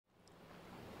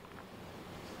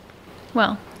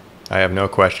Well, I have no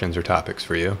questions or topics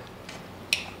for you.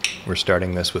 We're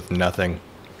starting this with nothing.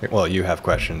 Well, you have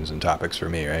questions and topics for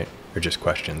me, right? Or just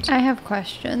questions? I have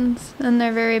questions, and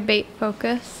they're very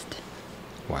bait-focused.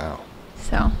 Wow.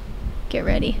 So, get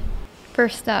ready.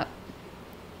 First up,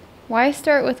 why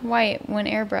start with white when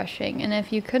airbrushing? And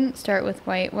if you couldn't start with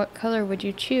white, what color would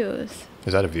you choose?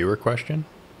 Is that a viewer question?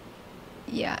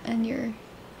 Yeah, and your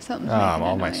something's Oh, making a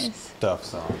all my noise.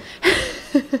 stuff's on.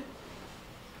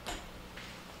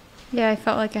 Yeah, I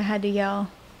felt like I had to yell.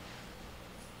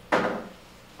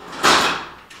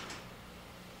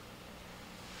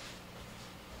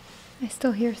 I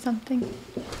still hear something.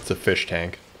 It's a fish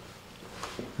tank.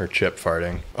 Or Chip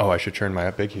farting. Oh, I should turn my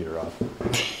big heater off.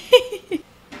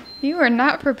 You are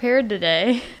not prepared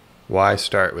today. Why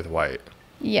start with white?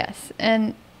 Yes,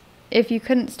 and if you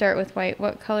couldn't start with white,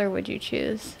 what color would you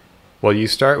choose? Well, you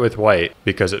start with white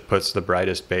because it puts the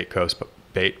brightest bait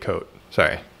coat.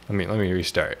 Sorry, let me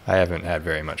restart. I haven't had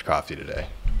very much coffee today.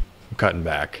 I'm cutting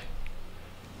back.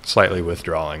 Slightly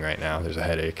withdrawing right now. There's a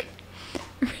headache.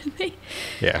 Really?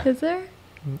 Yeah. Is there?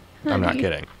 I'm not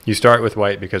kidding. You start with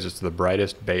white because it's the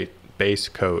brightest base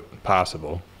coat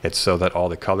possible. It's so that all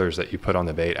the colors that you put on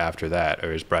the bait after that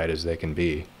are as bright as they can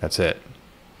be. That's it.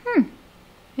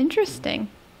 Interesting.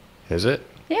 Is it?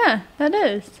 Yeah, that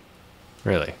is.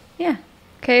 Really? Yeah.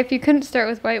 Okay, if you couldn't start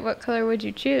with white, what color would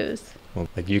you choose? Well,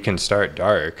 like you can start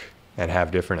dark and have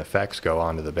different effects go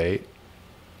onto the bait.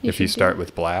 If you start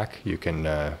with black, you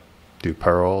can do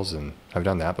pearls, and I've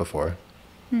done that before.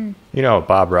 You know,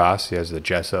 Bob Ross, he has the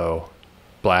gesso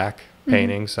black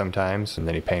paintings sometimes, and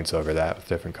then he paints over that with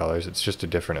different colors. It's just a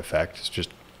different effect. It's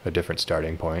just a different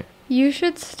starting point. You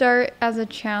should start as a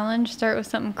challenge, start with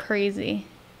something crazy.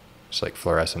 Just like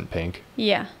fluorescent pink.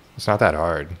 Yeah. It's not that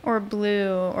hard. Or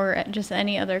blue, or just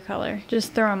any other color.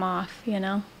 Just throw them off, you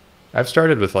know? I've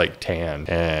started with like tan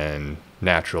and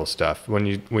natural stuff. When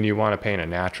you want to paint a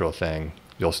natural thing,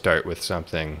 you'll start with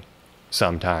something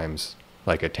sometimes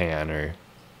like a tan or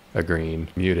a green,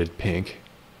 muted pink.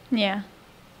 Yeah.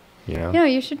 You know? No,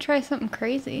 you should try something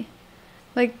crazy.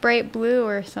 Like bright blue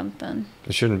or something.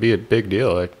 It shouldn't be a big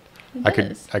deal. I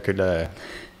could is.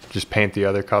 just paint the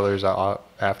other colors out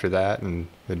after that and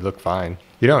it'd look fine.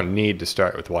 You don't need to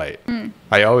start with white.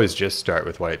 I always just start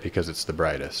with white because it's the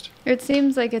brightest. It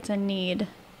seems like it's a need.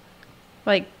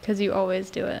 Like, because you always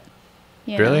do it.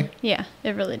 You Really? know? Yeah,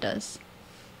 it really does.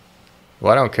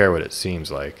 Well, I don't care what it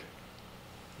seems like.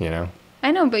 You know? I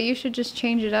know, but you should just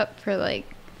change it up for, like,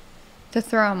 to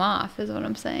throw them off, is what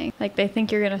I'm saying. Like, they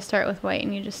think you're going to start with white,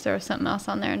 and you just throw something else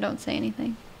on there and don't say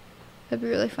anything. That'd be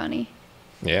really funny.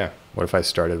 Yeah. What if I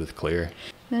started with clear?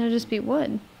 Then it'd just be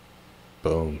wood.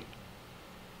 Boom.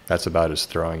 That's about as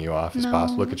throwing you off as No.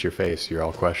 possible. Look at your face. You're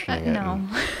all questioning it. No.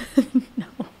 No.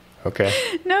 Okay.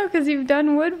 No, because you've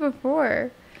done wood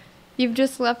before. You've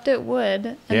just left it wood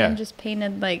and then just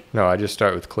painted, like... No, I just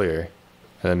start with clear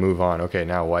and then move on. Okay,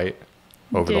 now white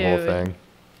over the whole Dude. thing.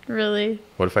 Really?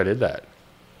 What if I did that?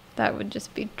 That would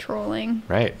just be trolling.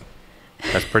 Right.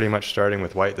 That's pretty much starting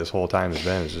with white this whole time has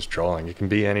been, is just trolling. It can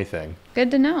be anything.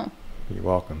 Good to know. You're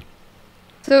welcome.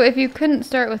 So if you couldn't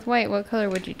start with white, what color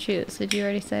would you choose? Did you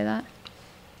already say that?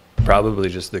 Probably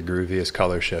just the grooviest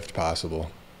color shift possible.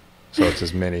 So it's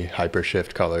as many hyper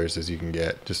shift colors as you can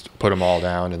get. Just put them all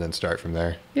down and then start from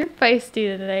there. You're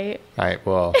feisty today.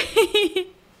 Well, I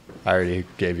already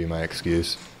gave you my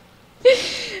excuse.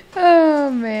 Oh,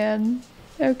 man.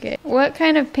 Okay. What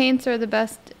kind of paints are the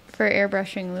best for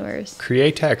airbrushing lures?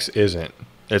 Createx isn't.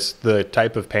 It's the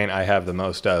type of paint I have the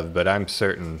most of, but I'm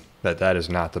certain that that is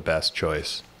not the best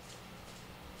choice.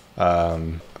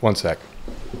 One sec.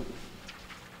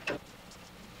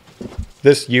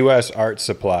 This U.S. Art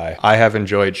Supply, I have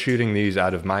enjoyed shooting these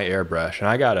out of my airbrush, and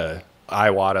I got a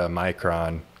Iwata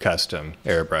Micron custom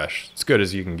airbrush. It's good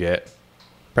as you can get.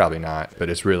 Probably not, but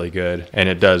it's really good, and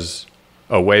it does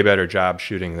a way better job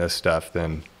shooting this stuff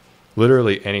than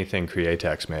literally anything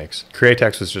Createx makes.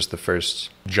 Createx was just the first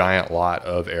giant lot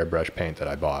of airbrush paint that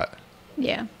I bought.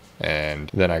 Yeah. And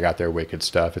then I got their Wicked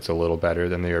stuff. It's a little better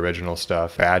than the original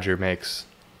stuff. Badger makes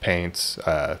paints.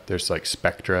 There's like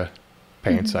Spectra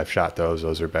paints. I've shot those.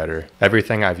 Those are better.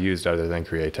 Everything I've used other than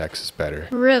Createx is better.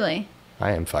 Really?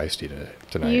 I am feisty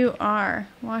tonight. You are.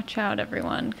 Watch out,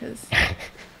 everyone, because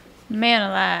man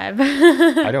alive.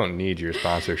 I don't need your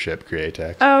sponsorship,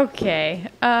 Createx. Okay.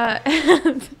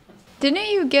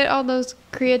 Didn't you get all those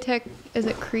Createx? Is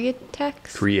it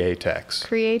Createx? Createx.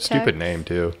 Createx. Stupid name,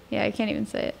 too. Yeah, I can't even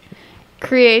say it.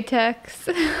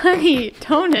 Createx. Honey,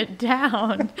 tone it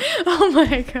down. Oh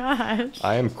my gosh.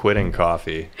 I am quitting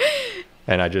coffee.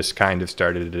 And I just kind of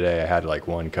started today. I had like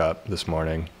 1 cup this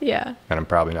morning. Yeah. And I'm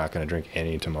probably not going to drink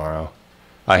any tomorrow.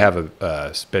 I have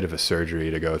a bit of a surgery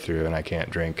to go through, and I can't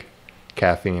drink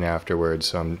caffeine afterwards,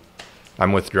 so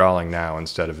I'm withdrawing now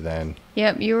instead of then.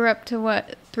 Yep, you were up to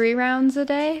what, 3 rounds a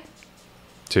day?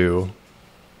 2.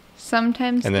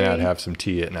 Sometimes And then 3? I'd have some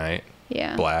tea at night.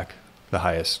 Yeah. Black, the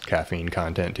highest caffeine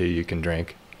content tea you can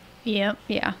drink. Yep,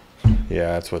 yeah.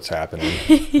 Yeah, that's what's happening.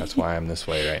 That's why I'm this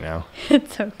way right now.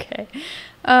 It's okay.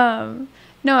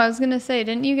 No, I was going to say,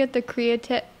 didn't you get the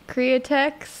Createx?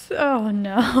 Oh,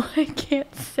 no. I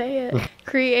can't say it.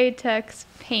 Createx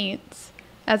paints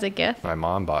as a gift? My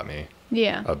mom bought me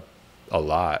Yeah. a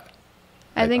lot.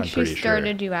 I think I'm she pretty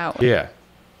started sure. you out with. Yeah.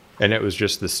 And it was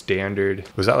just the standard.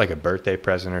 Was that like a birthday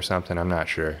present or something? I'm not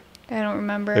sure. I don't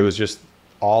remember. It was just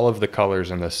all of the colors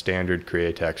in the standard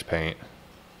Createx paint.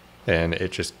 And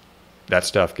it just, that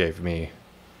stuff gave me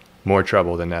more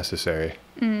trouble than necessary.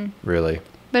 Really.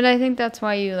 But I think that's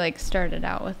why you like started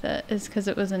out with it, is because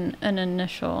it was an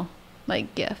initial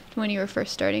like gift when you were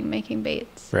first starting making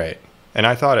baits. Right. And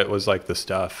I thought it was like the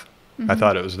stuff. I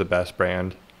thought it was the best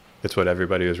brand. It's what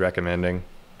everybody was recommending.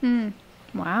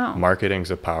 Wow.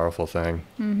 Marketing's a powerful thing.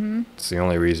 It's the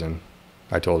only reason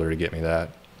I told her to get me that.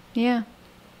 Yeah.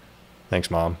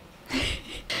 Thanks, Mom.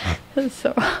 It's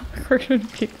so awkward when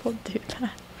people do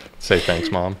that. Say thanks,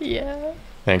 Mom. Yeah.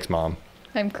 Thanks, Mom.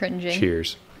 I'm cringing.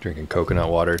 Cheers. Drinking coconut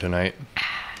water tonight.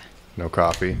 No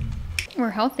coffee. We're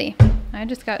healthy. I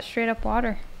just got straight up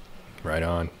water. Right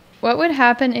on. What would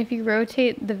happen if you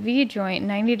rotate the V joint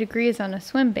 90 degrees on a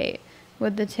swim bait?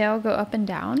 Would the tail go up and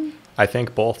down? I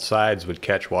think both sides would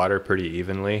catch water pretty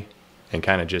evenly and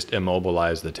kind of just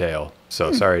immobilize the tail.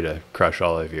 So sorry to crush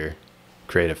all of your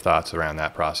creative thoughts around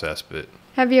that process, but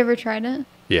Have you ever tried it?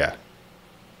 yeah.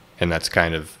 And that's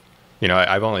kind of, you know,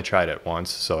 I've only tried it once,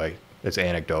 so it's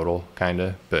anecdotal kind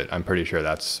of, but I'm pretty sure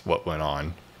that's what went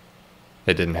on.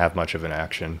 It didn't have much of an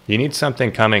action. You need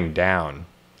something coming down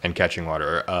and catching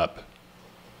water, or up,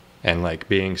 and like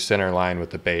being center line with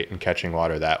the bait and catching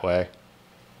water that way.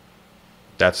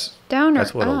 That's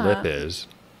what a lip is.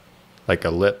 Like a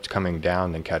lip coming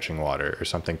down and catching water, or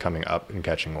something coming up and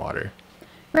catching water.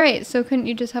 Right, so couldn't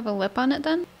you just have a lip on it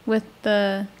then? With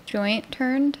the joint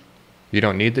turned? You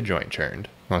don't need the joint turned.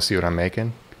 Want to see what I'm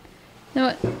making?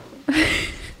 No,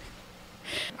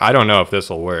 I don't know if this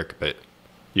will work, but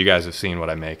you guys have seen what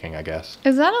I'm making, I guess.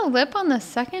 is that a lip on the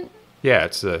second? Yeah,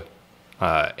 it's a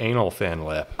anal fin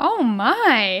lip. Oh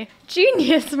my!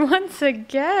 Genius once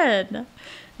again!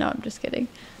 No, I'm just kidding.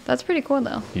 That's pretty cool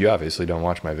though. You obviously don't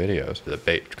watch my videos. The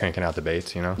bait, cranking out the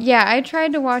baits, you know? Yeah, I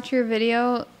tried to watch your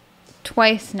video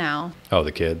twice now. Oh,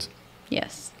 the kids.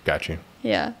 Yes. Got you.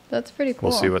 Yeah, that's pretty cool.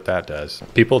 We'll see what that does.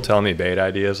 People tell me bait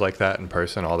ideas like that in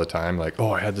person all the time. Like,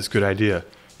 oh, I had this good idea.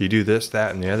 You do this,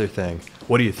 that, and the other thing.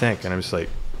 What do you think? And I'm just like,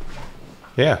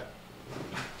 yeah.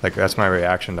 Like, that's my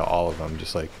reaction to all of them.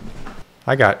 Just like,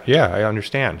 I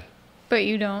understand. But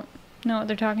you don't know what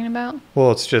they're talking about?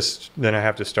 Well, it's just, then I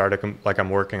have to start, like I'm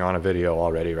working on a video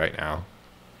already right now.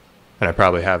 And I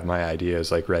probably have my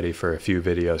ideas like ready for a few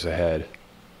videos ahead.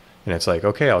 And it's like,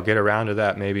 okay, I'll get around to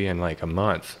that maybe in like a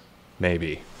month.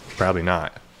 Maybe. Probably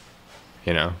not.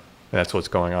 You know? That's what's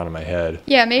going on in my head.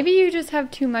 Yeah, maybe you just have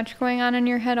too much going on in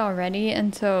your head already,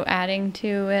 and so adding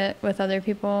to it with other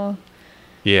people.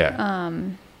 Yeah.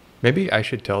 Maybe I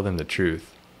should tell them the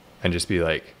truth and just be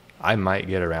like, I might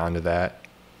get around to that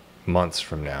months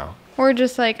from now. Or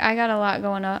just like, I got a lot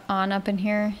going on up in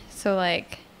here, so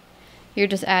like, you're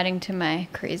just adding to my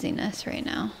craziness right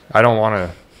now. I don't want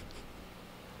to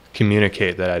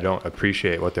communicate that I don't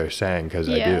appreciate what they're saying, because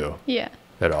I do. Yeah.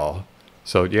 At all.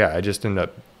 So yeah, I just end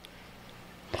up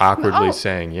awkwardly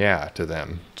saying yeah to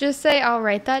them. Just say, I'll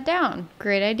write that down.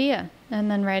 Great idea.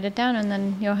 And then write it down, and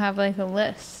then you'll have like a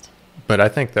list. But I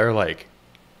think they're like,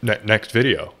 next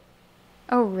video.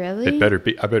 Oh, really? I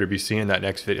better be seeing that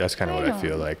next video. That's kind of what I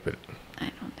feel like, but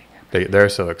I don't think they're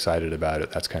so excited about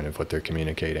it. That's kind of what they're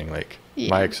communicating. Like,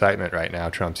 my excitement right now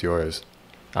trumps yours.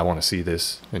 I want to see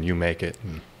this, and you make it.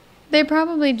 And they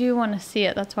probably do want to see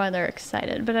it. That's why they're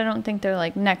excited. But I don't think they're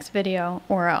like, next video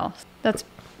or else. That's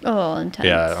a little intense.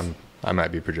 Yeah, I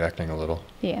might be projecting a little.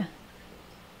 Yeah.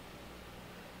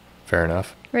 Fair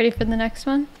enough. Ready for the next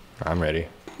one? I'm ready.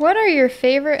 What are your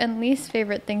favorite and least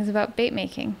favorite things about bait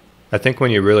making? I think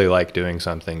when you really like doing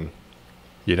something,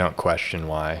 you don't question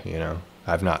why, you know?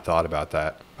 I've not thought about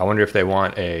that. I wonder if they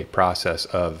want a process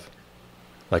of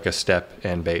like a step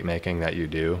in bait making that you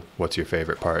do. What's your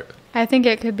favorite part? I think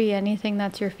it could be anything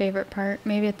that's your favorite part.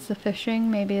 Maybe it's the fishing.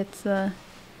 Maybe it's the...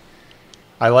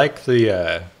 I like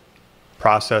the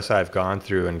process I've gone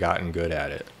through and gotten good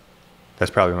at it.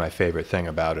 That's probably my favorite thing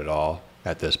about it all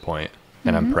at this point.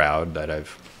 And I'm proud that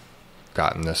I've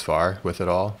gotten this far with it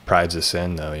all. Pride's a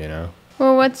sin, though, you know?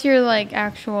 Well, what's your, like,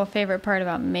 actual favorite part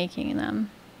about making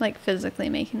them? Like, physically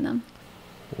making them?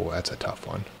 Well, that's a tough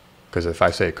one. Because if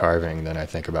I say carving, then I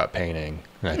think about painting.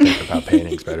 And I think about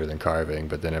painting's better than carving.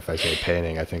 But then if I say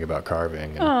painting, I think about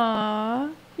carving. And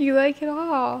Aww, you like it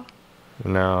all.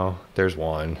 no, there's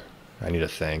one. I need to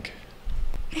think.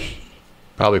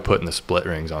 Probably putting the split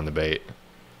rings on the bait.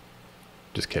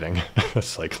 Just kidding.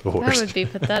 That's like the worst. That would be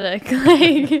pathetic.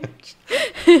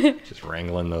 Like, Just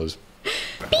wrangling those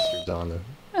bastards on the...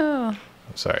 oh.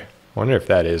 I'm sorry. I wonder if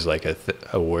that is like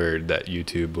a word that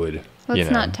YouTube would,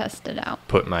 Let's not test it out.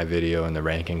 put my video in the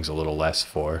rankings a little less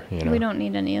for, you know. We don't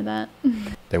need any of that.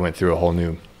 They went through a whole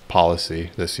new policy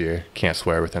this year. Can't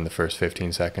swear within the first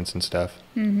 15 seconds and stuff.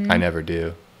 Mm-hmm. I never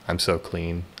do. I'm so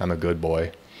clean. I'm a good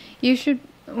boy. You should,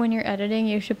 when you're editing,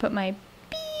 you should put my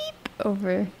beep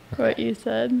over what you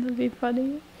said. That'd be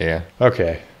funny. Yeah.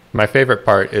 Okay. My favorite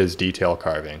part is detail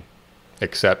carving,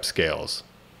 except scales.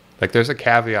 Like, there's a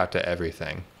caveat to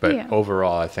everything, but Yeah.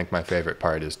 overall, I think my favorite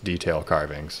part is detail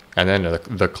carvings. And then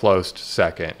the close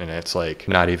second, and it's like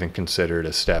not even considered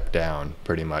a step down,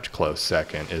 pretty much close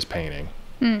second, is painting.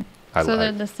 So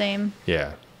they're the same.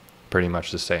 Yeah, pretty much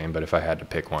the same, but if I had to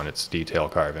pick one, it's detail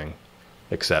carving,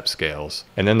 except scales.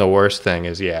 And then the worst thing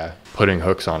is, putting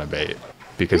hooks on a bait,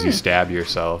 because you stab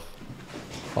yourself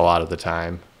a lot of the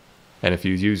time. And if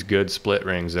you use good split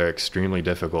rings, they're extremely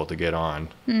difficult to get on.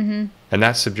 Mm-hmm. And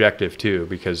that's subjective too,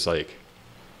 because like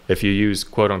if you use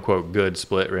quote unquote good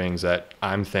split rings, that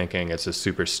I'm thinking it's a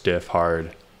super stiff,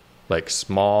 hard, like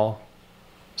small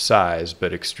size,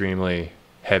 but extremely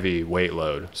heavy weight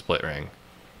load split ring.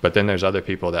 But then there's other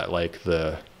people that like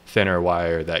the thinner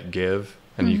wire that give,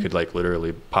 and you could like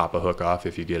literally pop a hook off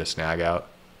if you get a snag out.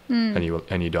 And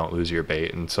you don't lose your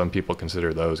bait. And some people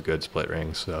consider those good split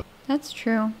rings. So That's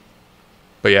true.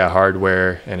 but yeah,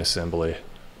 hardware and assembly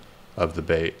of the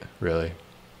bait, really,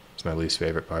 is my least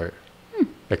favorite part.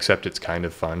 Except it's kind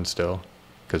of fun still,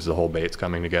 because the whole bait's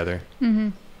coming together. Mm-hmm.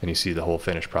 And you see the whole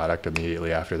finished product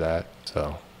immediately after that.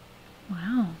 So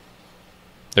Wow.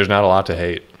 there's not a lot to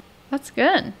hate. That's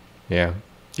good. Yeah.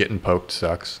 Getting poked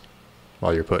sucks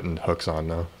while you're putting hooks on,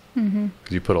 though. Because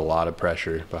you put a lot of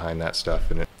pressure behind that stuff,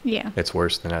 and Yeah. it's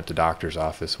worse than at the doctor's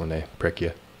office when they prick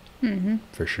you.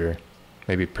 For sure.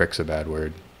 Maybe prick's a bad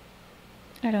word.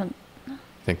 I don't.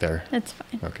 Think they're... It's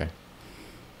fine. Okay.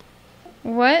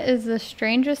 What is the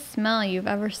strangest smell you've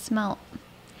ever smelt?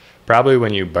 Probably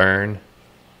when you burn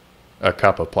a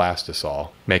cup of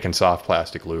plastisol, making soft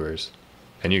plastic lures,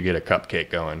 and you get a cupcake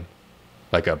going,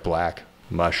 like a black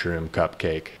mushroom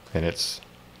cupcake, and it's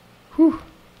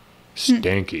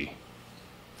stinky.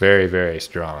 Very, very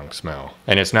strong smell.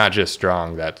 And it's not just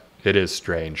strong, that it is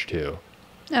strange too.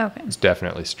 Okay. It's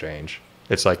definitely strange.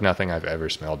 It's like nothing I've ever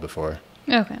smelled before.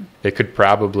 Okay. It could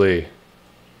probably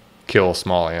kill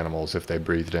small animals if they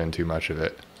breathed in too much of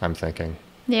it, I'm thinking.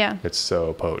 Yeah. It's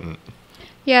so potent.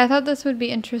 Yeah, I thought this would be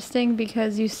interesting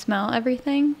because you smell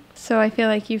everything. So I feel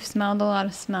like you've smelled a lot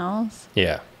of smells.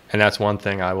 Yeah. And that's one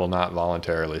thing I will not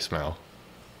voluntarily smell.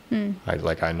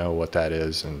 I know what that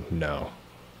is, and no.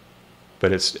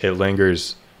 But it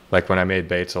lingers. Like when I made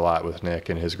baits a lot with Nick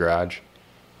in his garage,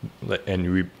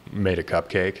 and we made a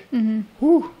cupcake.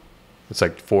 Whew. It's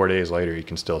like 4 days later, you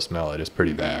can still smell it. It's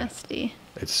pretty bad. Nasty.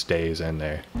 It stays in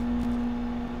there.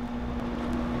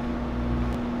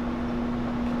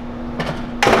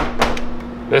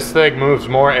 This thing moves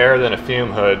more air than a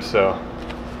fume hood, so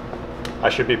I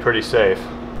should be pretty safe.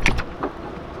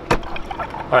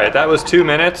 All right, that was 2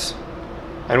 minutes,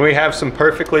 and we have some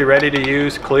perfectly ready to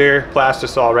use clear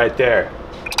plastisol right there.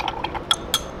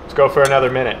 Let's go for another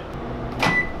minute.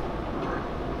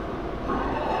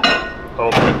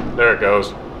 Oh, there it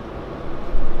goes.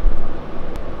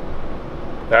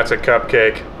 That's a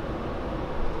cupcake.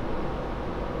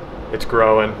 It's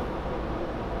growing.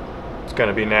 It's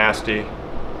gonna be nasty.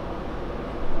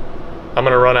 I'm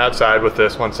gonna run outside with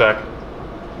this 1 sec.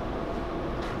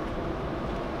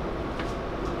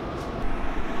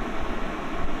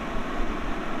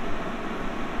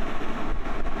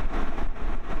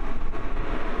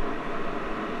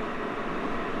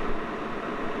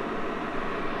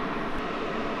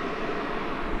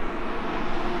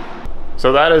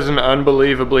 So that is an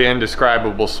unbelievably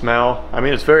indescribable smell. I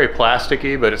mean, it's very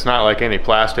plasticky, but it's not like any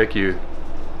plastic you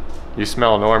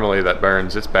smell normally that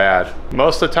burns. It's bad.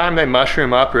 Most of the time they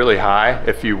mushroom up really high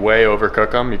if you way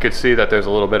overcook them. You could see that there's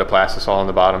a little bit of plastisol on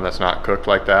the bottom that's not cooked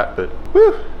like that, but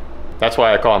whew. That's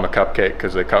why I call them a cupcake,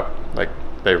 because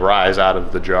they rise out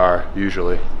of the jar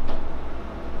usually.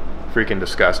 Freaking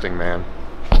disgusting, man.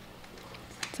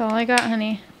 That's all I got,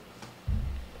 honey.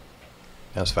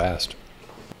 That was fast.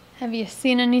 Have you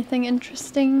seen anything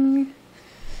interesting?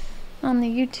 On the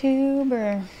YouTube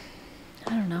or I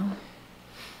don't know.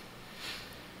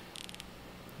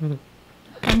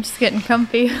 I'm just getting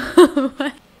comfy.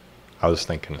 I was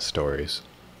thinking of stories.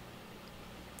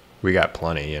 We got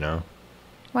plenty, you know?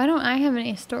 Why don't I have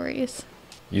any stories?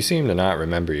 You seem to not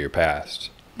remember your past.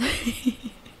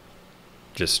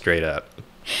 Just straight up.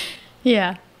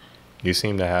 Yeah. You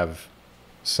seem to have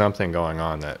something going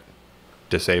on that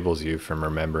disables you from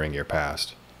remembering your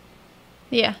past.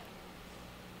 Yeah.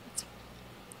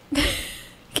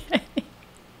 Okay.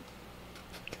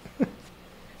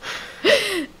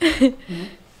 Oh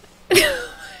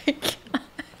my God.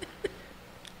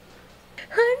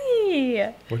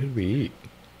 Honey. What did we eat?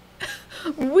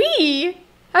 We?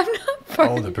 I'm not part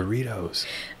Oh, of the burritos.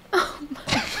 Oh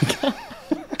my God.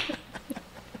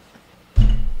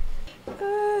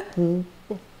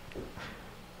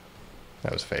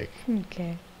 That was fake.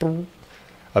 Okay.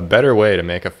 A better way to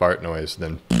make a fart noise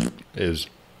than is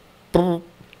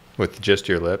with just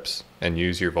your lips and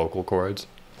use your vocal cords.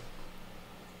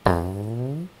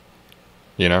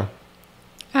 You know?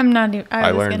 I'm not even,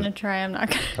 I was learned- going to try. I'm not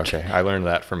going to Okay, I learned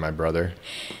that from my brother.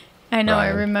 I know.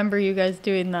 Ryan. I remember you guys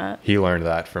doing that. He learned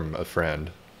that from a friend,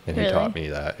 and he Really? taught me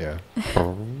that, yeah.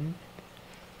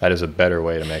 That is a better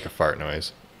way to make a fart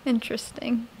noise.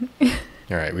 Interesting.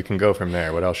 All right, we can go from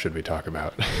there. What else should we talk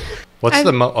about? What's I've-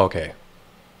 okay.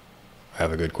 I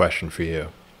have a good question for you.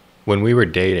 When we were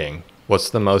dating, what's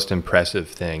the most impressive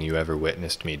thing you ever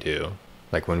witnessed me do?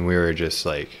 Like when we were just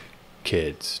like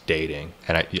kids dating,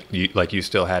 and you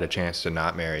still had a chance to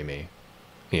not marry me,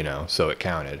 you know, so it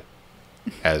counted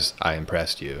as I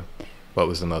impressed you. What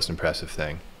was the most impressive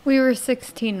thing? We were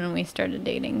 16 when we started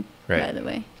dating, Right. by the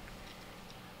way.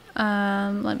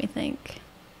 Let me think.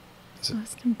 Is it-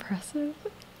 Most impressive?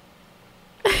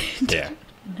 Yeah.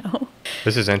 No.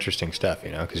 This is interesting stuff,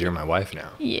 you know, because you're my wife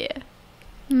now. Yeah.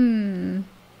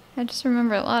 I just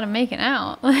remember a lot of making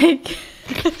out. Like,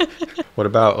 What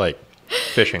about like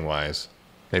fishing wise?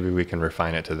 Maybe we can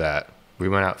refine it to that. We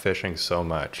went out fishing so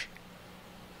much,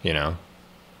 you know.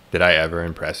 Did I ever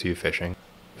impress you fishing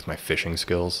with my fishing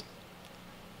skills?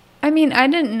 I mean, I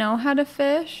didn't know how to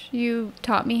fish. You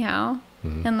taught me how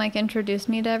Mhm. and like introduced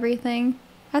me to everything.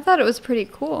 I thought it was pretty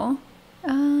cool.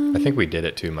 I think we did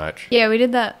it too much. Yeah, we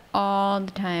did that all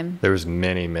the time. There was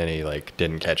many like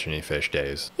didn't catch any fish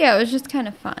days. Yeah, it was just kind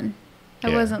of fun. I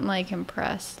Yeah. wasn't like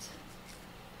impressed.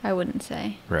 I wouldn't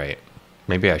say. Right.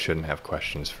 Maybe I shouldn't have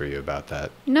questions for you about that.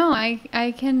 No,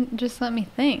 I can just let me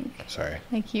think. Sorry.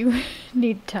 Like you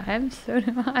need time, so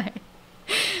do I.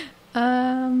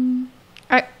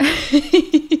 I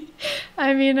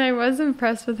I mean, I was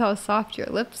impressed with how soft your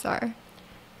lips are.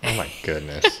 Oh my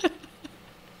goodness.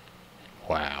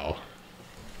 Wow.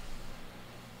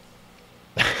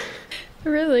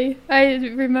 Really, I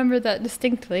remember that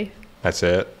distinctly. That's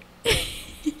it?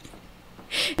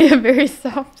 You have very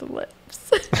soft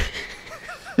lips.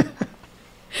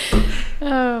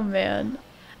 Oh man,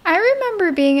 I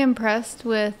remember being impressed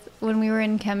with when we were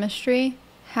in chemistry,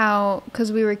 how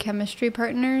because we were chemistry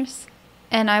partners,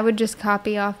 and I would just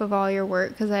copy off of all your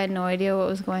work because I had no idea what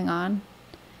was going on,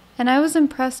 and I was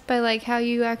impressed by like how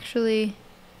you actually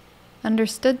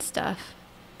understood stuff.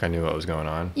 I knew what was going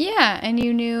on. Yeah, and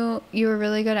you knew you were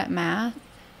really good at math.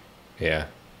 Yeah.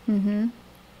 Mm-hmm.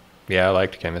 Yeah, I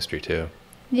liked chemistry too.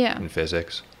 Yeah. And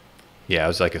physics. Yeah, I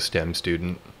was like a STEM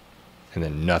student and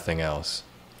then nothing else.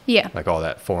 Yeah. Like all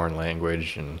that foreign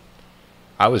language, and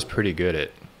I was pretty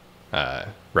good at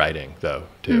writing though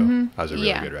too. Mhm. I was a really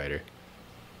Yeah. good writer.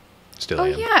 Still Oh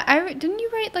am. yeah, didn't you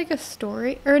write like a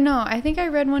story? Or no, I think I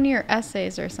read one of your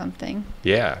essays or something,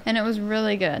 Yeah. and it was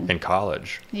really good. In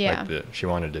college. Yeah. Like she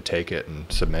wanted to take it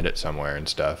and submit it somewhere and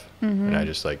stuff. And I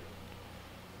just like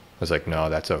was like, no,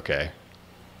 that's okay.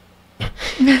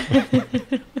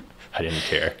 I didn't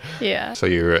care. Yeah. So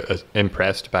you were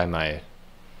impressed by my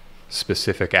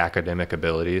specific academic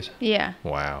abilities? Yeah.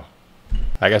 Wow.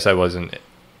 I guess I wasn't,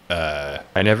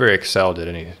 I never excelled at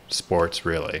any sports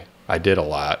really. I did a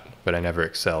lot, but I never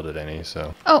excelled at any,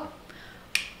 so. Oh,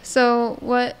 so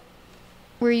what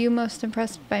were you most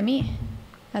impressed by me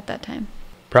at that time?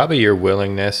 Probably your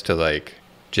willingness to like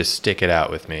just stick it out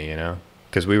with me, you know?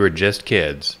 Because we were just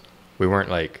kids. We weren't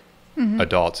like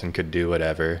adults and could do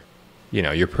whatever. You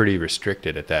know, you're pretty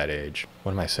restricted at that age.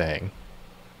 What am I saying?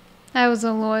 I was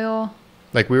a loyal.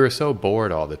 Like we were so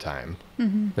bored all the time.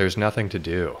 There's nothing to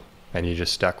do. And you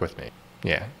just stuck with me.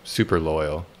 Yeah, super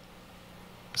loyal.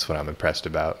 That's what I'm impressed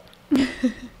about.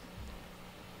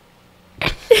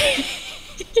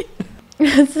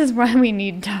 This is why we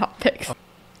need topics.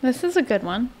 This is a good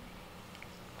one.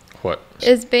 What?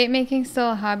 Is bait making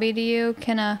still a hobby to you?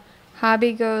 Can a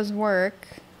hobby go as work?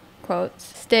 quotes,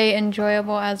 stay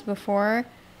enjoyable as before,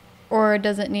 or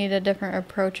does it need a different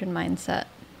approach and mindset?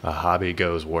 A hobby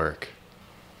goes work.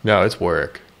 No, it's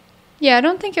work. Yeah, I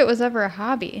don't think it was ever a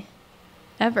hobby.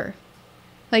 Ever.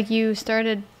 Like, you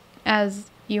started as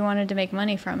you wanted to make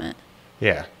money from it.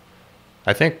 Yeah.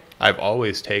 I think I've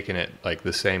always taken it like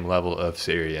the same level of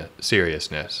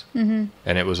seriousness. Mm-hmm.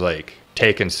 And it was like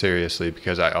taken seriously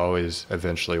because I always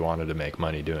eventually wanted to make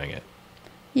money doing it.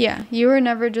 Yeah, you were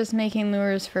never just making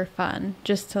lures for fun,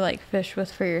 just to like fish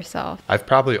with for yourself. I've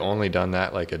probably only done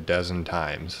that like a dozen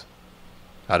times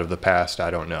out of the past,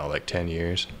 I don't know, like 10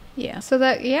 years. Yeah. So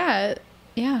that, yeah,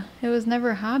 it was never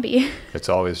a hobby. It's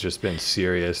always just been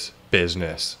serious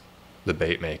business, the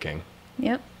bait making.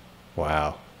 Yep.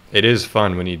 Wow. It is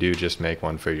fun when you do just make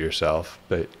one for yourself,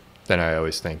 but then I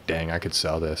always think, dang, I could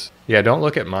sell this. Yeah, don't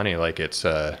look at money like it's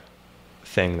a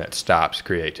thing that stops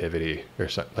creativity or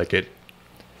something. Like it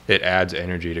adds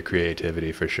energy to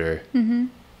creativity for sure. Mm-hmm.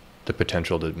 The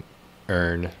potential to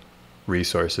earn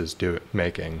resources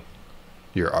making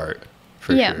your art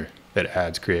for sure. It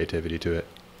adds creativity to it.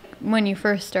 When you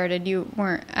first started, you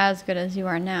weren't as good as you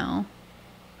are now,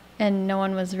 and no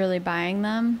one was really buying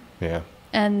them. Yeah.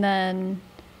 And then,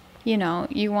 you know,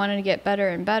 you wanted to get better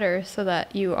and better so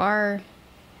that you are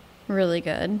really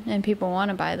good and people want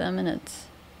to buy them, and it's,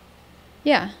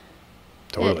 yeah.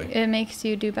 Totally. It makes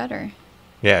you do better.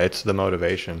 Yeah, it's the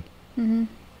motivation. Mm-hmm.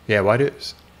 Yeah,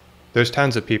 there's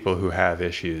tons of people who have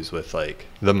issues with like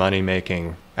the money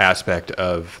making aspect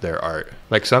of their art.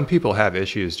 Like some people have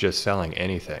issues just selling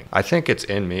anything. I think it's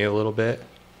in me a little bit.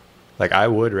 Like I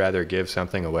would rather give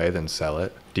something away than sell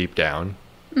it deep down.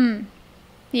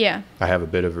 Yeah. I have a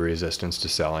bit of a resistance to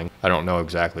selling. I don't know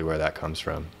exactly where that comes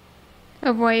from.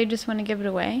 Of why you just want to give it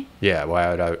away? Yeah, why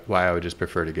I would just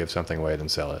prefer to give something away than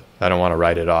sell it. I don't want to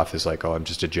write it off as like, oh, I'm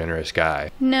just a generous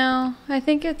guy. No, I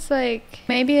think it's like,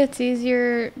 maybe it's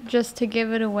easier just to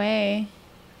give it away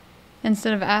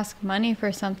instead of ask money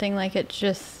for something. Like it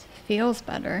just feels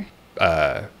better.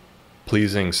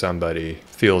 Pleasing somebody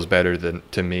feels better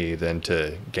to me than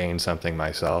to gain something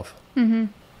myself. Mm-hmm.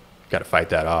 Got to fight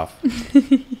that off.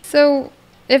 So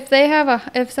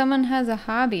if someone has a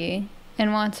hobby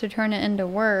and wants to turn it into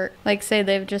work, like say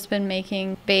they've just been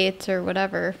making baits or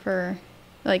whatever for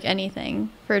like anything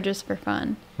for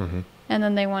fun, Mm-hmm. and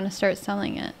then they want to start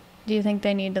selling it, do you think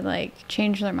they need to like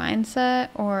change their mindset?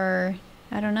 Or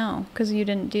I don't know, because you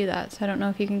didn't do that, so I don't know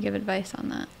if you can give advice on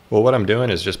that. Well, what I'm doing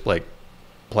is just like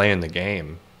playing the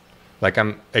game. Like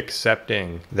I'm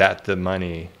accepting that the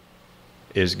money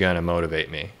is going to motivate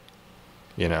me,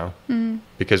 you know? Mm-hmm.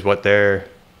 Because what they're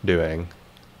doing,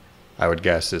 I would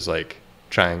guess, is like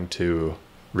trying to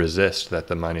resist that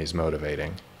the money's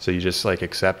motivating. So you just like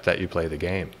accept that you play the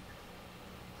game.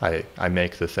 I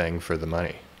make the thing for the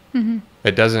money. Mm-hmm.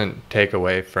 It doesn't take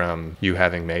away from you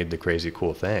having made the crazy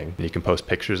cool thing. You can post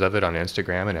pictures of it on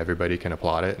Instagram and everybody can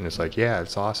applaud it and it's like, yeah,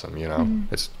 it's awesome, you know?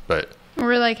 Mm-hmm.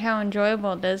 Or like how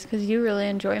enjoyable it is, because you really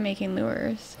enjoy making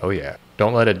lures. Oh yeah.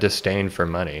 Don't let a disdain for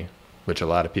money, which a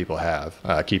lot of people have,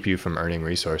 keep you from earning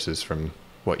resources from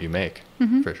what you make,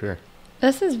 for sure.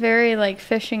 This is very like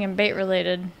fishing and bait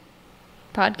related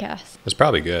podcast. It's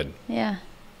probably good. Yeah.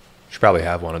 Should probably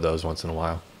have one of those once in a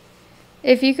while.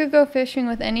 If you could go fishing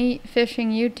with any fishing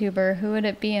YouTuber, who would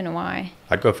it be and why?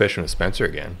 I'd go fishing with Spencer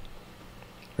again.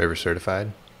 River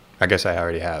certified. I guess I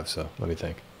already have, so let me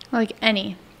think. Like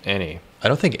any. I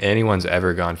don't think anyone's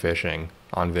ever gone fishing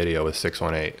on video with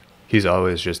 618. He's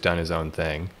always just done his own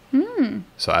thing.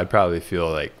 So I'd probably feel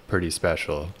like pretty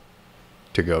special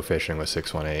to go fishing with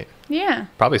 618. Yeah.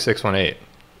 Probably 618.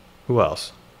 Who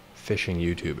else? Fishing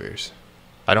YouTubers.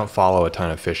 I don't follow a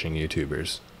ton of fishing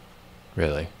YouTubers,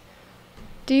 really.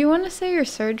 Do you want to say your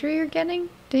surgery you're getting?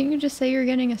 Didn't you just say you're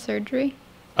getting a surgery?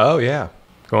 Oh, yeah.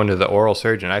 Going to the oral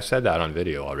surgeon. I've said that on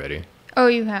video already. Oh,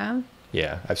 you have?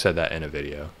 Yeah, I've said that in a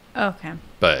video. Okay.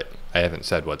 But I haven't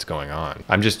said what's going on.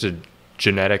 I'm just a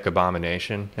genetic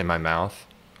abomination in my mouth.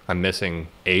 I'm missing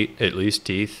 8 at least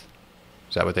teeth.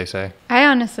 Is that what they say? I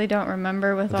honestly don't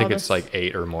remember with all this. I think it's like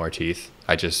 8 or more teeth.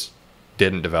 I just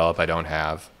didn't develop. I don't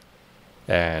have.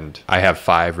 And I have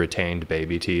 5 retained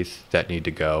baby teeth that need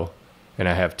to go. And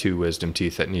I have 2 wisdom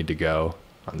teeth that need to go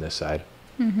on this side.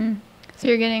 Mm-hmm. So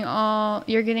you're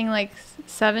getting like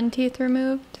 7 teeth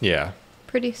removed? Yeah.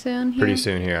 Pretty soon here? Pretty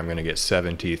soon here, I'm going to get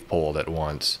 7 teeth pulled at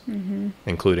once,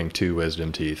 including 2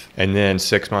 wisdom teeth. And then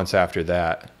 6 months after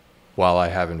that, while I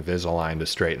have Invisalign to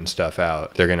straighten stuff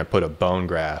out, they're going to put a bone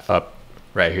graft up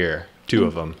right here, 2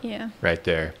 of them. Yeah. Right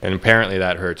there. And apparently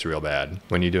that hurts real bad.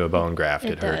 When you do a bone graft,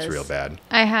 it hurts real bad.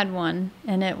 I had one,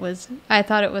 and I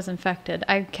thought it was infected.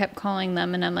 I kept calling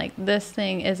them, and I'm like, this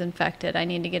thing is infected. I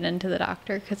need to get into the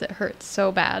doctor because it hurts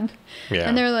so bad. Yeah.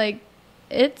 And they're like,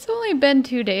 it's only been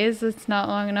 2 days. It's not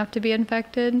long enough to be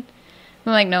infected. I'm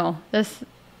like, no,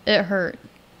 it hurt.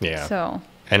 Yeah. So.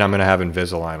 And I'm going to have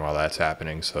Invisalign while that's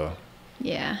happening, so.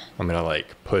 Yeah. I'm going to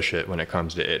like push it when it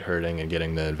comes to it hurting and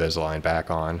getting the Invisalign back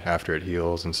on after it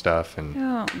heals and stuff. And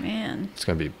oh, man. it's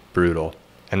going to be brutal.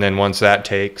 And then once that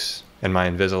takes and my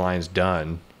Invisalign's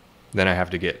done, then I have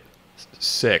to get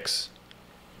 6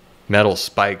 metal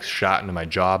spikes shot into my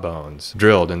jawbones,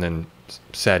 drilled and then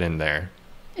set in there.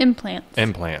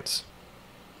 Implants.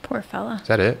 Poor fella. Is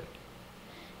that it?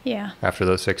 Yeah. After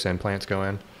those 6 implants go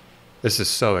in? This is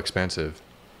so expensive,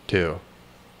 too.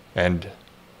 And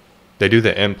they do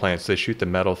the implants, they shoot the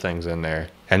metal things in there,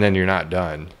 and then you're not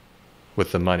done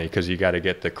with the money because you got to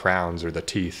get the crowns or the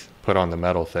teeth put on the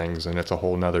metal things, and it's a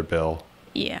whole nother bill.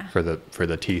 Yeah. For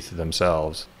the teeth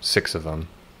themselves, 6 of them.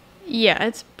 Yeah,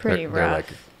 it's pretty rough. They're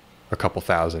like a couple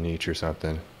 $1,000 each or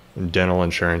something. And dental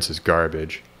insurance is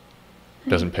garbage.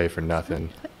 Doesn't pay for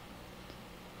nothing.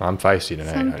 I'm feisty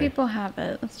tonight, Some honey. people have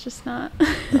it. It's just not.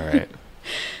 All right.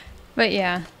 But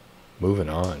yeah. Moving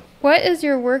on. What is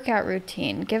your workout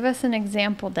routine? Give us an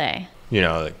example day. You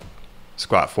know, like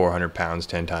squat 400 pounds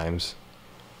 10 times.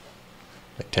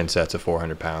 Like 10 sets of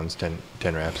 400 pounds, 10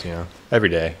 reps, you know. Every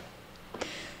day.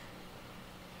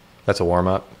 That's a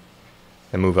warm-up.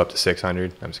 And move up to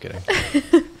 600. I'm just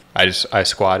kidding. I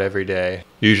squat every day.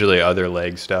 Usually other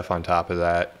leg stuff on top of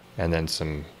that. And then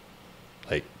some,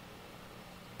 like,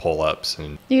 pull-ups.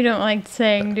 And you don't like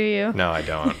saying, do you? No, I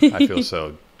don't. I feel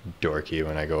so dorky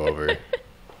when I go over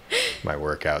my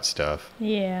workout stuff.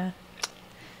 Yeah.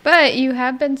 But you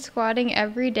have been squatting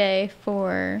every day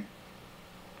for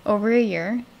over a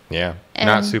year. Yeah.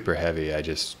 Not super heavy. I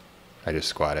just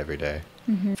squat every day.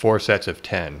 4 sets of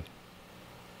 10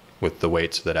 with the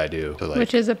weights that I do. So like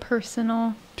which is a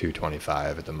personal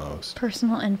 225 at the most.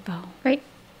 Personal info, right?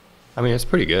 I mean, it's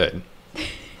pretty good.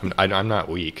 I'm not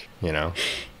weak, you know?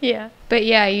 Yeah. But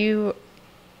yeah,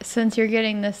 since you're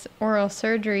getting this oral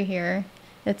surgery here,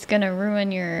 it's going to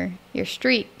ruin your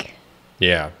streak.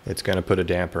 Yeah, it's going to put a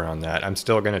damper on that. I'm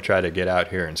still going to try to get out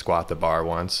here and squat the bar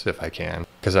once if I can,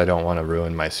 because I don't want to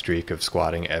ruin my streak of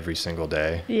squatting every single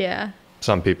day. Yeah.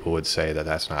 Some people would say that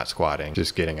that's not squatting,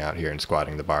 just getting out here and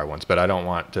squatting the bar once. But I don't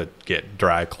want to get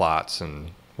dry clots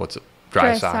and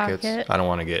dry sockets. I don't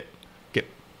want to get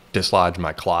dislodge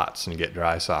my clots and get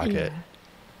dry socket. Yeah.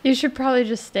 You should probably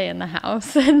just stay in the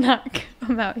house and not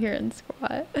come out here and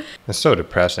squat. It's so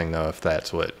depressing, though, if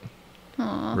that's what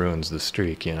ruins the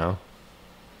streak, you know?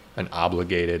 An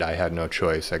obligated, I had no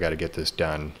choice, I got to get this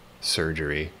done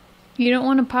surgery. You don't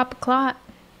want to pop a clot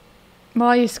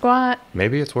while you squat.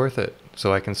 Maybe it's worth it,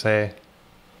 so I can say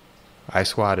I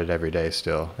squatted every day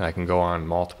still, and I can go on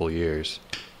multiple years.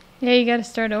 Yeah, you got to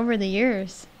start over the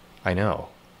years. I know.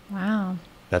 Wow.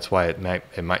 That's why it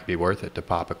might be worth it to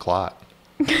pop a clot.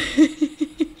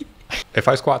 If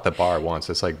I squat the bar once,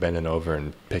 it's like bending over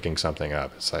and picking something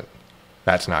up. It's like,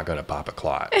 that's not going to pop a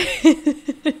clot.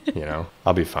 You know?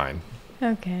 I'll be fine.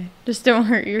 Okay. Just don't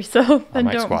hurt yourself. I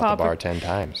might squat the bar 10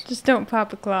 times. Just don't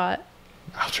pop a clot.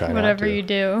 I'll try whatever not to. You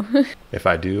do. If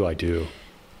I do, I do.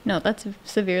 No, that's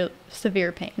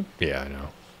severe pain. Yeah, I know.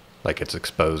 Like it's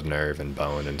exposed nerve and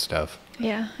bone and stuff.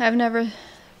 Yeah. I've never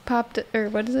popped, or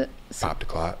what is it? Popped a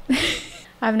clot.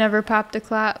 I've never popped a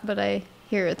clot, but I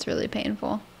hear it's really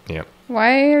painful. Yep.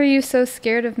 Why are you so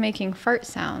scared of making fart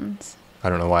sounds? I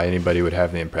don't know why anybody would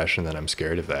have the impression that I'm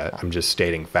scared of that. I'm just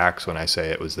stating facts when I say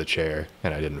it was the chair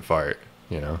and I didn't fart,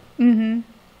 you know? Mm-hmm.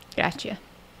 Gotcha.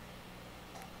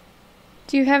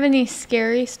 Do you have any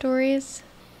scary stories?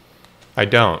 I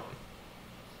don't.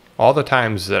 All the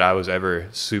times that I was ever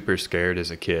super scared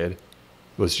as a kid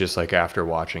was just like after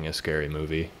watching a scary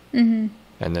movie. Mm-hmm.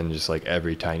 And then just like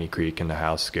every tiny creak in the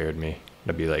house scared me.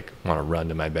 I'd be like, want to run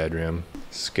to my bedroom.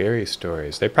 Scary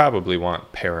stories. They probably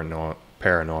want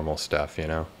paranormal stuff, you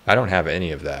know? I don't have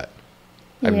any of that.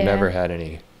 I've never had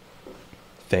any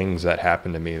things that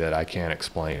happen to me that I can't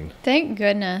explain. Thank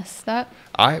goodness.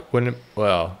 I wouldn't,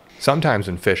 well, sometimes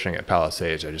when fishing at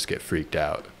Palisades, I just get freaked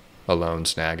out. Alone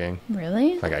snagging.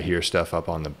 Really? Like I hear stuff up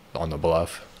on the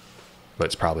bluff, but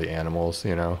it's probably animals,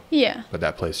 you know? Yeah. But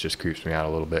that place just creeps me out a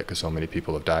little bit because so many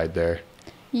people have died there.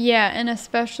 Yeah, and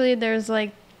especially there's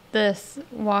like this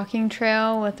walking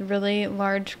trail with really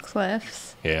large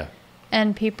cliffs. Yeah.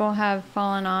 And people have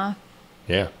fallen off.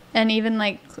 Yeah. And even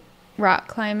like rock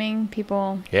climbing,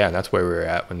 people. Yeah, that's where we were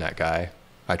at when that guy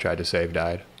I tried to save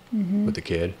died with the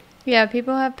kid. Yeah,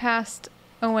 people have passed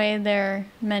away there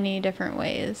many different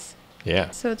ways.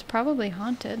 Yeah. So it's probably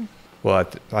haunted. Well,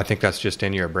 I think that's just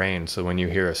in your brain. So when you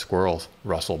hear a squirrel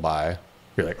rustle by,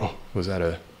 you're like, oh, was that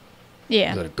a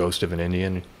ghost of an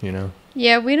Indian, you know?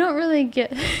 Yeah, we don't really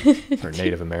get... Or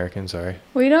Native American, sorry.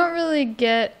 We don't really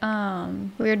get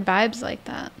weird vibes like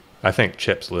that. I think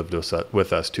Chip's lived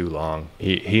with us too long.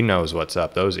 He knows what's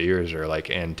up. Those ears are like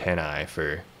antennae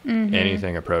for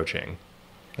anything approaching.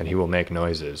 And he will make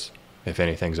noises if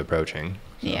anything's approaching.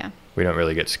 So yeah. We don't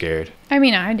really get scared. I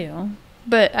mean, I do.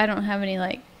 But I don't have any,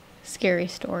 like, scary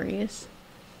stories.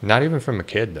 Not even from a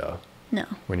kid, though. No.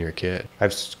 When you're a kid. I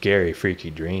have scary, freaky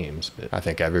dreams, but I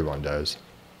think everyone does.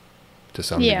 To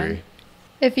some degree.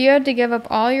 If you had to give up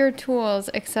all your tools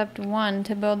except one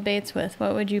to build baits with,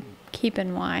 what would you keep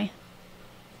and why?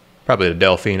 Probably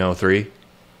the Ep.3.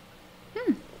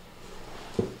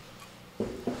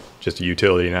 Just a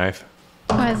utility knife.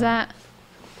 Why is that?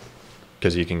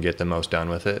 Because you can get the most done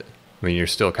with it. I mean, you're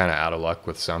still kind of out of luck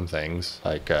with some things.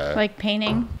 Like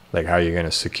painting? Like how you're going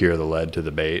to secure the lead to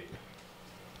the bait.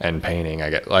 And painting, I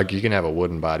get. Like, you can have a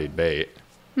wooden-bodied bait.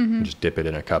 And just dip it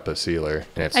in a cup of sealer.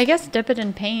 And it's, I guess dip it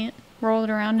in paint. Roll it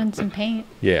around in some paint.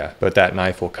 Yeah, but that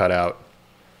knife will cut out.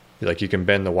 Like, you can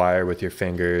bend the wire with your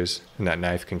fingers, and that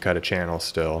knife can cut a channel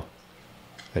still.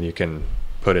 And you can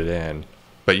put it in.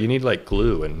 But you need, like,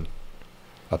 glue and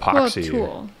epoxy.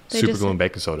 Tool. Super glue and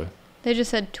baking soda. They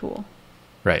just said tool.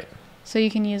 Right. So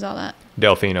you can use all that.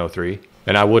 Ep.3.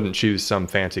 And I wouldn't choose some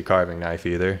fancy carving knife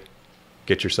either.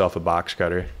 Get yourself a box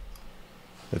cutter.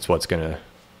 That's what's going to...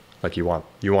 Like, you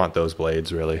want those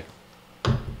blades, really.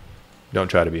 Don't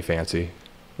try to be fancy.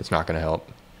 It's not going to help.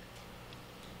 A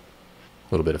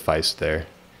little bit of feist there.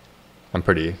 I'm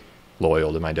pretty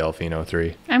loyal to my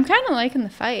Ep.3. I'm kind of liking the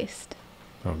feist.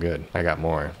 Oh, good. I got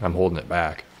more. I'm holding it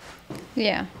back.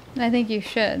 Yeah, I think you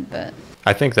should, but...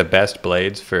 I think the best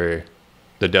blades for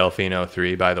the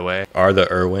Ep.3, by the way, are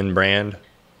the Irwin brand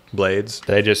blades.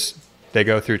 They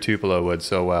go through Tupelo wood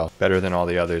so well. Better than all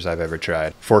the others I've ever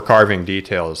tried. For carving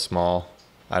detail is small.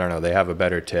 I don't know. They have a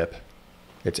better tip.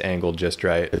 It's angled just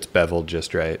right. It's beveled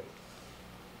just right.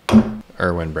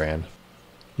 Irwin brand.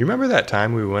 You remember that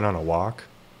time we went on a walk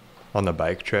on the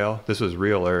bike trail? This was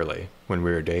real early when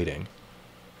we were dating.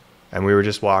 And we were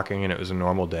just walking and it was a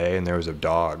normal day and there was a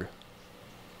dog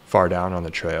far down on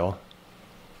the trail.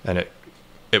 And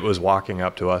it was walking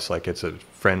up to us like it's a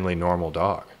friendly, normal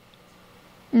dog.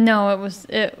 No, it was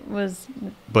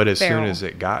But as feral. soon as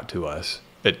it got to us,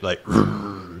 it like,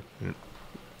 and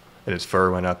its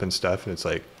fur went up and stuff. And it's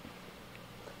like,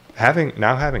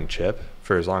 having Chip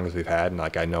for as long as we've had, and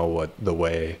like I know what the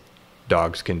way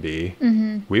dogs can be,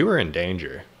 we were in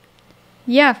danger.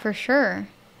 Yeah, for sure.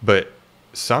 But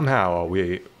somehow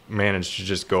we managed to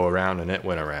just go around and it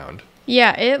went around.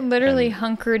 Yeah, it literally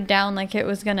hunkered down like it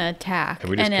was going to attack. And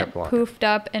we just kept it walking. poofed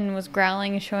up and was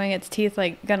growling and showing its teeth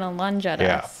like going to lunge at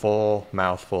Yeah, us. full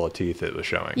mouthful of teeth it was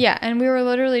showing. Yeah, and we were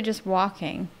literally just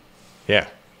walking. Yeah.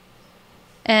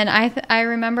 And I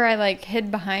remember I like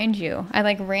hid behind you. I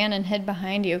like ran and hid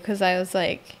behind you because I was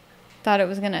like, thought it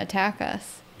was going to attack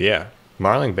us. Yeah.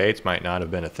 Marling baits might not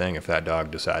have been a thing if that dog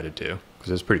decided to,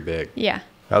 because it's pretty big. Yeah.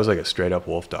 That was like a straight up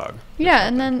wolf dog. Yeah,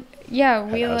 and then, yeah,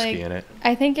 we Had husky like, in it.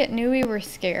 I think it knew we were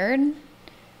scared.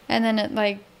 And then it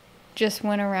like just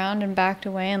went around and backed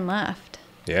away and left.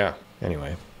 Yeah.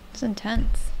 Anyway. It's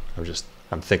intense.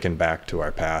 I'm thinking back to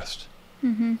our past.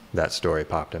 That story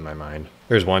popped in my mind.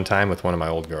 There's one time with one of my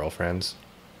old girlfriends.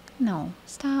 No,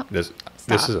 stop. This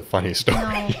Stop. is a funny story.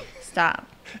 No, stop.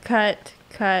 Cut.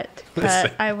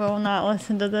 Listen. I will not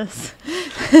listen to this.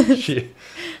 I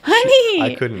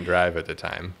Honey! couldn't drive at the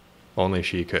time. Only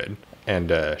she could.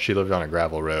 And she lived on a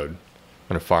gravel road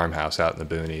in a farmhouse out in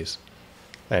the boonies.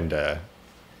 And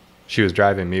she was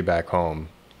driving me back home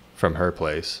from her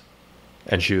place.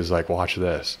 And she was like, watch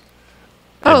this.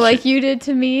 Oh, And like you did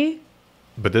to me?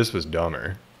 But this was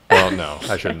dumber. Well, no,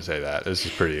 I shouldn't say that. This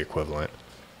is pretty equivalent.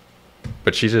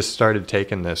 But she just started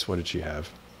taking this. What did she have?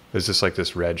 It was just like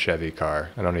this red Chevy car.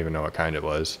 I don't even know what kind it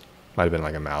was. Might have been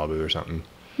like a Malibu or something.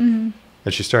 And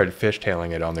she started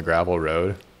fishtailing it on the gravel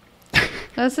road.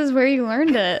 This is where you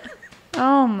learned it.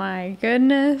 Oh my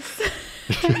goodness.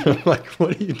 I'm like,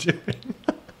 what are you doing?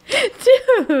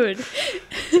 Dude.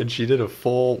 And she did a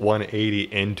full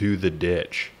 180 into the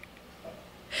ditch.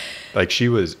 Like, she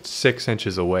was 6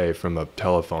 inches away from a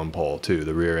telephone pole, too,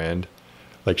 the rear end.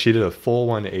 Like, she did a full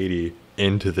 180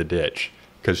 into the ditch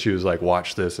because she was like,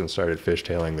 watch this, and started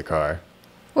fishtailing the car.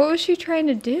 What was she trying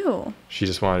to do? She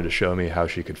just wanted to show me how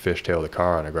she could fishtail the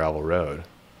car on a gravel road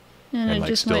And it like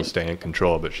just still went, stay in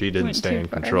control, but she didn't went stay too in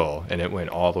far. control, and it went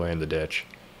all the way in the ditch.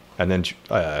 And then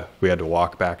we had to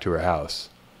walk back to her house,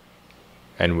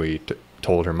 and we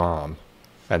told her mom.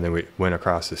 And then we went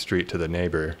across the street to the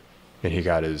neighbor, and he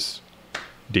got his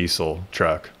diesel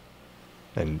truck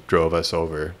and drove us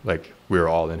over. Like, we were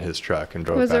all in his truck and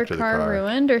drove back to the car. Was her car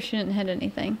ruined, or she didn't hit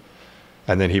anything?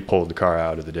 And then he pulled the car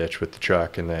out of the ditch with the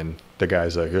truck, and then the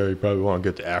guy's like, "Hey, you probably want to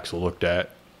get the axle looked at."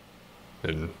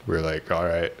 And we were like, "All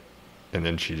right." And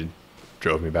then she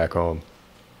drove me back home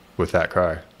with that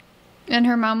car. And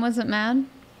her mom wasn't mad?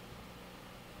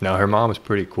 No, her mom was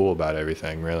pretty cool about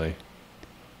everything, really.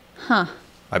 Huh.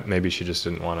 Maybe she just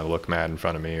didn't want to look mad in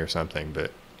front of me or something,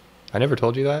 but I never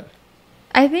told you that?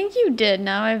 I think you did.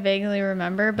 Now I vaguely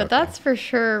remember, but Okay. That's for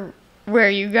sure where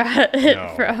you got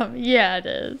it from. Yeah, it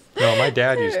is. No, my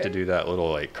dad used to do that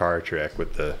little like car trick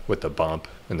with the bump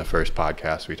in the first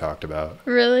podcast we talked about.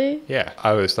 Really? Yeah,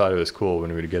 I always thought it was cool when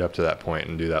we would get up to that point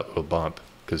and do that little bump,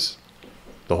 because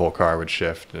the whole car would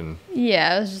shift. And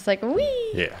yeah, it was just like,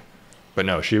 wee. yeah. But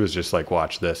no, she was just like,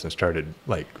 watch this, and started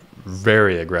like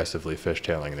very aggressively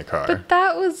fishtailing the car. But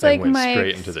that was and like went my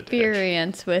straight into the ditch.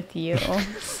 experience with you.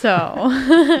 So.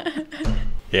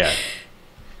 Yeah.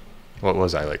 What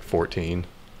was I, like 14?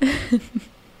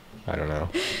 I don't know.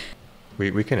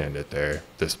 We can end it there,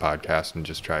 this podcast, and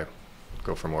just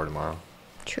go for more tomorrow.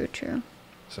 True.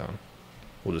 So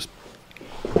we'll just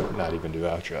not even do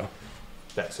outro.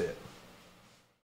 That's it.